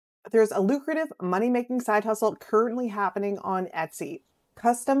There's a lucrative money-making side hustle currently happening on Etsy: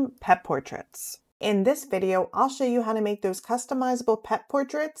 custom pet portraits. In this video, I'll show you how to make those customizable pet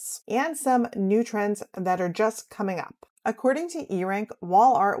portraits and some new trends that are just coming up. According to eRank,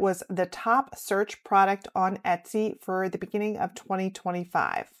 wall art was the top search product on Etsy for the beginning of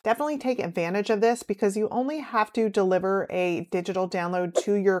 2025. Definitely take advantage of this because you only have to deliver a digital download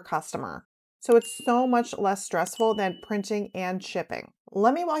to your customer. So it's so much less stressful than printing and shipping.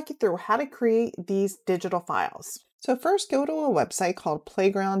 Let me walk you through how to create these digital files. So first, go to a website called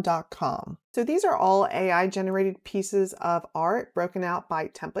playground.com. So these are all AI generated pieces of art broken out by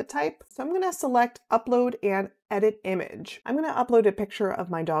template type. So I'm going to select upload and edit image. I'm going to upload a picture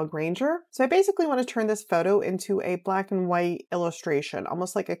of my dog Ranger. So I basically want to turn this photo into a black and white illustration,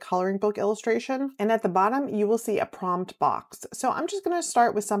 almost like a coloring book illustration. And at the bottom, you will see a prompt box. So I'm just going to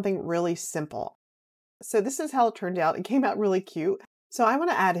start with something really simple. So this is how it turned out. It came out really cute. So I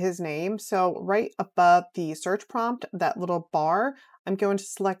want to add his name. So right above the search prompt, that little bar, I'm going to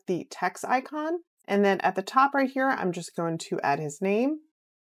select the text icon. And then at the top right here, I'm just going to add his name.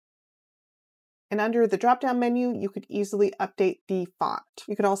 And under the drop-down menu, you could easily update the font.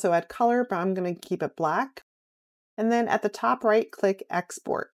 You could also add color, but I'm going to keep it black. And then at the top right, click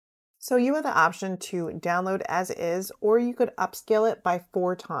Export. So you have the option to download as is, or you could upscale it by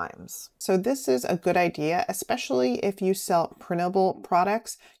 4 times. So this is a good idea, especially if you sell printable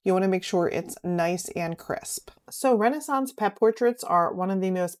products. You want to make sure it's nice and crisp. So Renaissance pet portraits are one of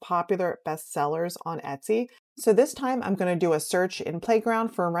the most popular bestsellers on Etsy. So this time I'm going to do a search in Playground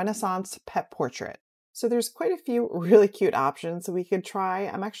for Renaissance pet portrait. So there's quite a few really cute options we could try.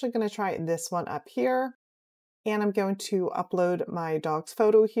 I'm actually going to try this one up here. And I'm going to upload my dog's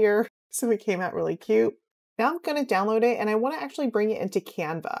photo here. So it came out really cute. Now I'm going to download it and I want to actually bring it into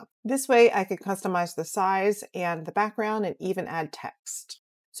Canva. This way I could customize the size and the background and even add text.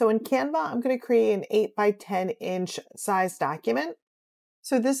 So in Canva, I'm going to create an 8 by 10 inch size document.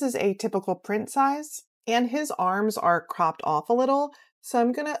 So this is a typical print size and his arms are cropped off a little. So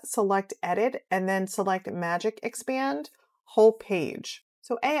I'm going to select edit and then select magic expand whole page.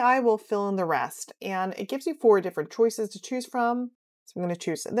 So AI will fill in the rest and it gives you 4 different choices to choose from. So I'm going to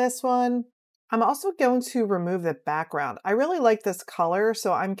choose this one. I'm also going to remove the background. I really like this color,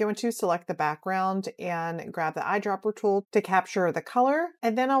 so I'm going to select the background and grab the eyedropper tool to capture the color.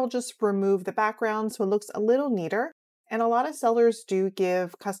 And then I'll just remove the background so it looks a little neater. And a lot of sellers do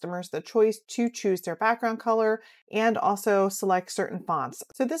give customers the choice to choose their background color and also select certain fonts.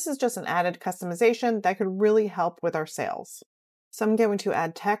 So this is just an added customization that could really help with our sales. So I'm going to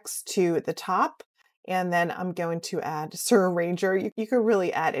add text to the top, and then I'm going to add Sir Ranger. You could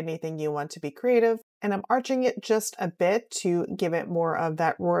really add anything you want to be creative. And I'm arching it just a bit to give it more of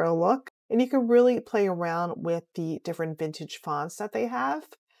that royal look. And you can really play around with the different vintage fonts that they have.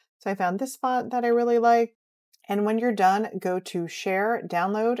 So I found this font that I really like. And when you're done, go to Share,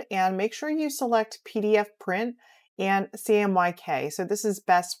 Download, and make sure you select PDF Print and CMYK. So this is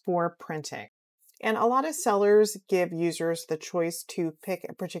best for printing. And a lot of sellers give users the choice to pick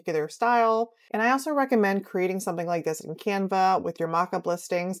a particular style. And I also recommend creating something like this in Canva with your mockup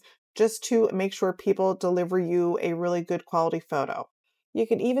listings, just to make sure people deliver you a really good quality photo. You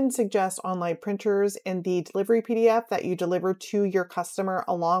can even suggest online printers in the delivery PDF that you deliver to your customer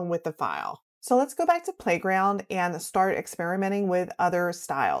along with the file. So let's go back to Playground and start experimenting with other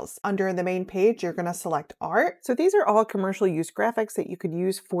styles. Under the main page, you're going to select art. So these are all commercial use graphics that you could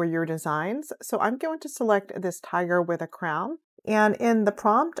use for your designs. So I'm going to select this tiger with a crown. And in the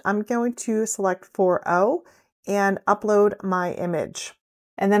prompt, I'm going to select 4O and upload my image.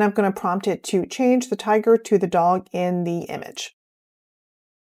 And then I'm going to prompt it to change the tiger to the dog in the image.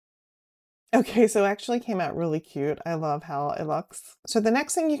 Okay, so it actually came out really cute. I love how it looks. So the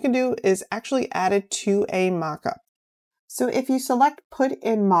next thing you can do is actually add it to a mockup. So if you select put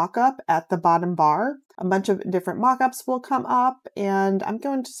in mockup at the bottom bar, a bunch of different mockups will come up, and I'm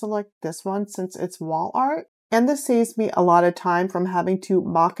going to select this one since it's wall art. And this saves me a lot of time from having to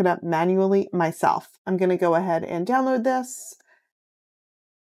mock it up manually myself. I'm going to go ahead and download this.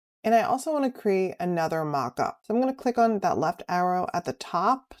 And I also want to create another mockup. So I'm going to click on that left arrow at the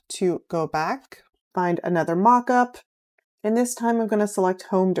top to go back, find another mockup. And this time I'm going to select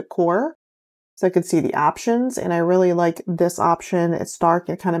home decor so I could see the options. And I really like this option. It's dark.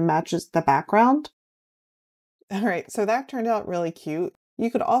 It kind of matches the background. All right, so that turned out really cute. You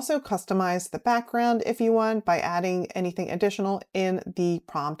could also customize the background if you want by adding anything additional in the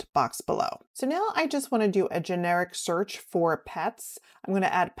prompt box below. So now I just want to do a generic search for pets. I'm going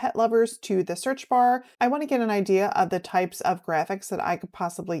to add pet lovers to the search bar. I want to get an idea of the types of graphics that I could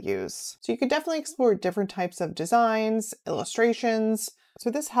possibly use. So you could definitely explore different types of designs, illustrations. So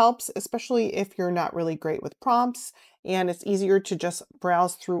this helps, especially if you're not really great with prompts and it's easier to just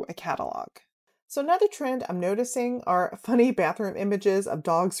browse through a catalog. So another trend I'm noticing are funny bathroom images of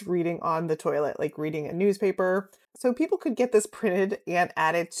dogs reading on the toilet, like reading a newspaper. So people could get this printed and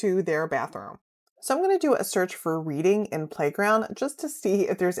add it to their bathroom. So I'm going to do a search for reading in Playground just to see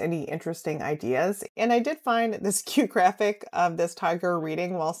if there's any interesting ideas. And I did find this cute graphic of this tiger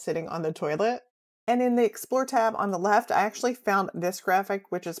reading while sitting on the toilet. And in the Explore tab on the left, I actually found this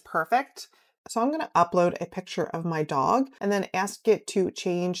graphic, which is perfect. So I'm going to upload a picture of my dog and then ask it to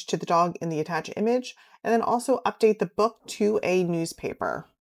change to the dog in the attached image, and then also update the book to a newspaper.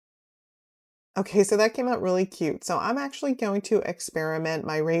 Okay, so that came out really cute. So I'm actually going to experiment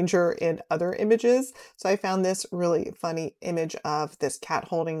my ranger in other images. So I found this really funny image of this cat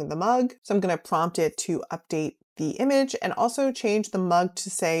holding the mug. So I'm going to prompt it to update the image and also change the mug to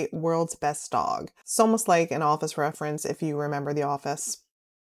say world's best dog. It's almost like an Office reference if you remember The Office.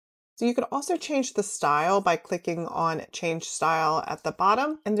 So you could also change the style by clicking on change style at the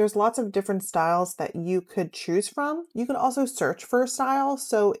bottom. And there's lots of different styles that you could choose from. You can also search for a style.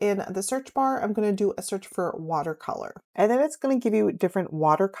 So in the search bar, I'm going to do a search for watercolor. And then it's going to give you different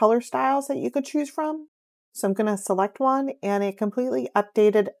watercolor styles that you could choose from. So I'm going to select one and it completely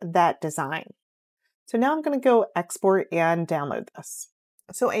updated that design. So now I'm going to go export and download this.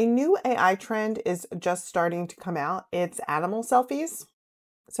 So a new AI trend is just starting to come out. It's animal selfies.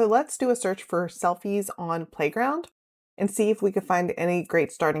 So let's do a search for selfies on Playground and see if we could find any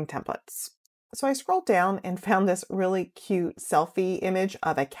great starting templates. So I scrolled down and found this really cute selfie image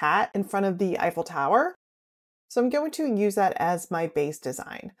of a cat in front of the Eiffel Tower. So I'm going to use that as my base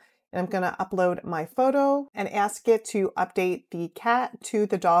design. And I'm going to upload my photo and ask it to update the cat to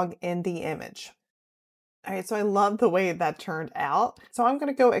the dog in the image. All right, so I love the way that turned out. So I'm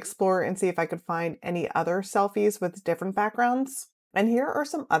going to go explore and see if I could find any other selfies with different backgrounds. And here are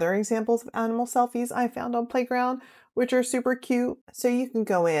some other examples of animal selfies I found on Playground, which are super cute. So you can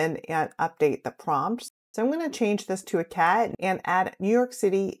go in and update the prompt. So I'm going to change this to a cat and add New York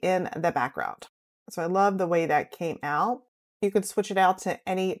City in the background. So I love the way that came out. You could switch it out to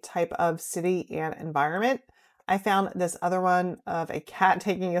any type of city and environment. I found this other one of a cat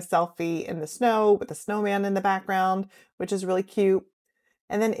taking a selfie in the snow with a snowman in the background, which is really cute.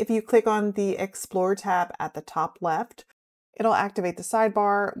 And then if you click on the Explore tab at the top left, it'll activate the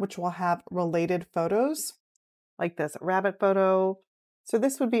sidebar, which will have related photos, like this rabbit photo. So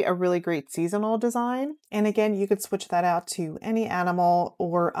this would be a really great seasonal design. And again, you could switch that out to any animal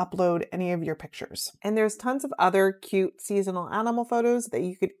or upload any of your pictures. And there's tons of other cute seasonal animal photos that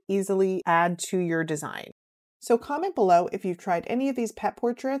you could easily add to your design. So comment below if you've tried any of these pet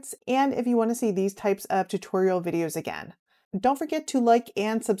portraits and if you want to see these types of tutorial videos again. Don't forget to like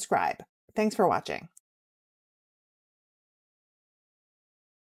and subscribe. Thanks for watching.